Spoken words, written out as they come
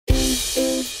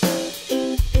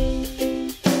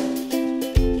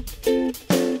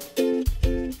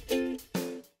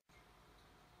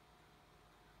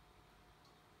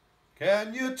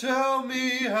Can you tell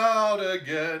me how to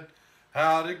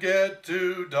get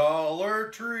to Dollar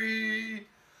Tree?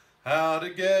 How to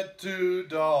get to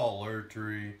Dollar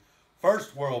Tree.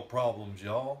 First world problems,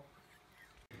 y'all.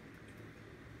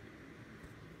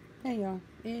 Hey y'all,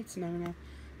 it's Nona,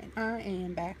 and I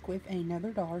am back with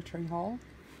another Dollar Tree haul.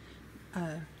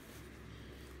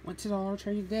 Went to Dollar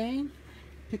Tree today,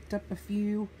 picked up a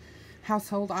few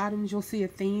household items. You'll see a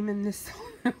theme in this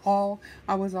haul.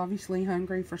 I was obviously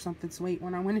hungry for something sweet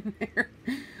when I went in there.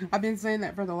 I've been saying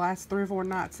that for the last 3 or 4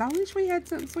 nights. I wish we had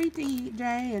something sweet to eat,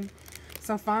 Jay. And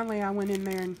so finally I went in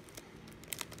there and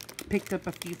picked up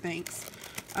a few things.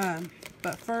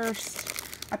 But first,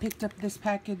 I picked up this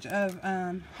package of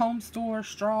Home Store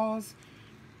straws.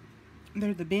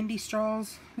 They're the bendy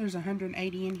straws. There's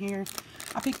 180 in here.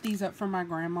 I picked these up from my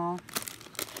grandma.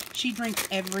 She drinks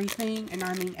everything, and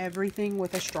I mean everything,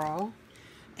 with a straw.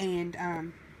 And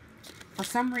for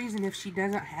some reason, if she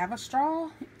doesn't have a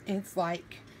straw, it's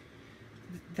like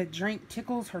the drink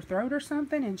tickles her throat or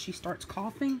something, and she starts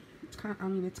coughing. It's kind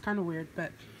of, it's kind of weird,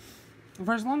 but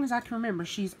for as long as I can remember,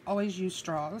 she's always used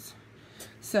straws.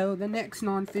 So the next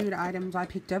non-food items I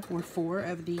picked up were 4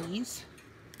 of these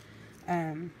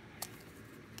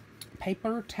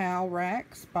paper towel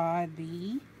racks by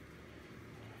the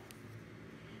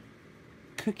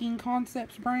Cooking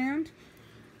Concepts brand.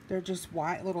 They're just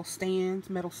white little stands,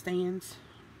 metal stands,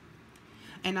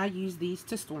 and I use these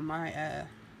to store my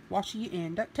washi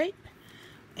and duct tape.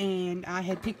 And I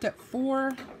had picked up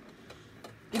 4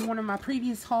 in one of my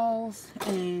previous hauls,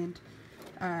 and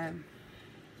I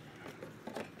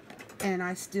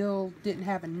still didn't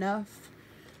have enough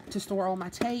to store all my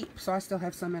tape, so I still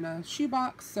have some in a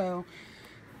shoebox. So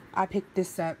I picked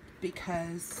this up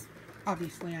because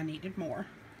obviously I needed more,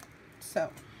 so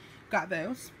got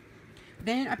those.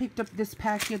 Then I picked up this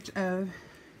package of,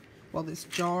 well, this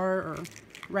jar, or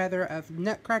rather, of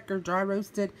Nutcracker dry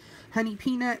roasted honey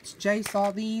peanuts. Jay saw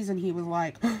these and he was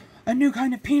like, a new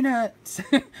kind of peanuts,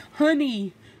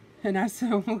 honey. And I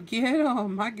said, well, get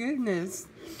them, my goodness.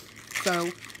 So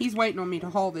he's waiting on me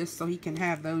to haul this so he can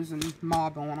have those and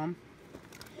mob on them.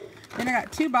 Then I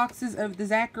got 2 boxes of the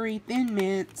Zachary Thin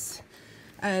Mints.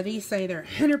 These say they're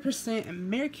 100%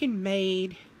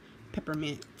 American-made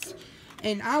peppermints.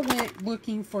 And I went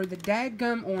looking for the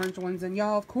dadgum orange ones, and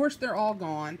y'all, of course, they're all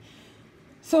gone.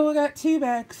 So I got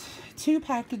 2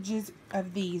 packages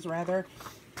of these, rather.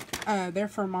 They're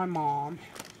for my mom.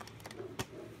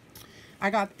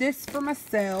 I got this for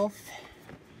myself.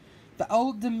 The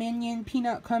Old Dominion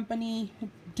Peanut Company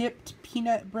dipped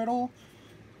peanut brittle.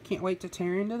 Can't wait to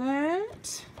tear into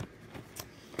that.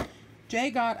 Jay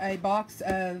got a box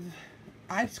of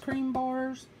ice cream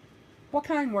bars. What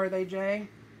kind were they, Jay?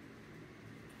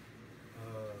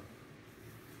 I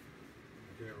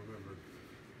can't remember.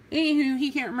 Anywho, he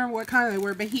can't remember what kind they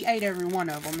were, but he ate every one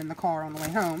of them in the car on the way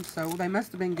home, so they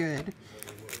must have been good.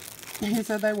 He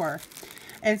said they were.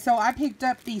 And so I picked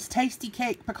up these Tasty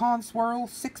Cake Pecan Swirls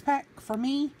 6-pack for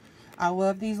me. I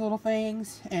love these little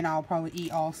things, and I'll probably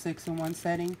eat all 6 in one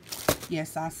setting.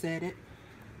 Yes, I said it.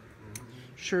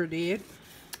 Sure did.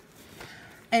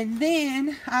 And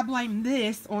then I blame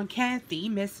this on Kathy,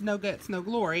 Miss No Guts, No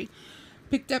Glory.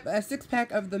 Picked up a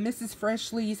 6-pack of the Mrs.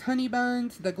 Freshley's Honey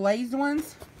Buns, the glazed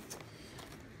ones.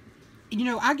 You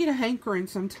know, I get a hankering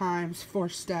sometimes for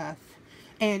stuff.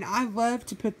 And I love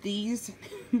to put these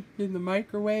in the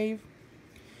microwave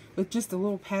with just a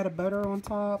little pat of butter on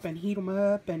top and heat them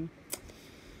up and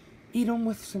eat them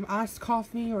with some iced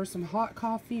coffee or some hot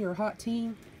coffee or hot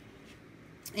tea.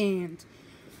 And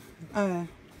I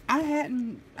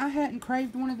hadn't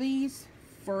craved one of these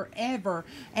forever.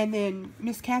 And then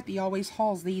Miss Kathy always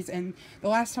hauls these, and the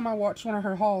last time I watched one of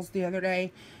her hauls the other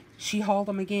day, she hauled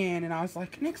them again, and I was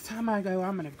like, next time I go,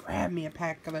 I'm going to grab me a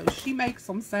pack of those. She makes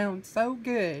them sound so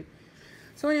good.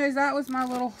 So anyways, that was my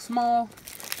little small,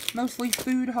 mostly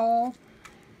food haul.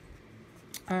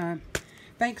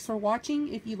 Thanks for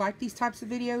watching. If you like these types of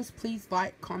videos, please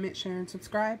like, comment, share, and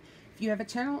subscribe. If you have a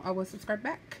channel, I will subscribe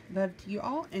back. Love to you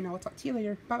all, and I will talk to you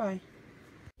later. Bye-bye.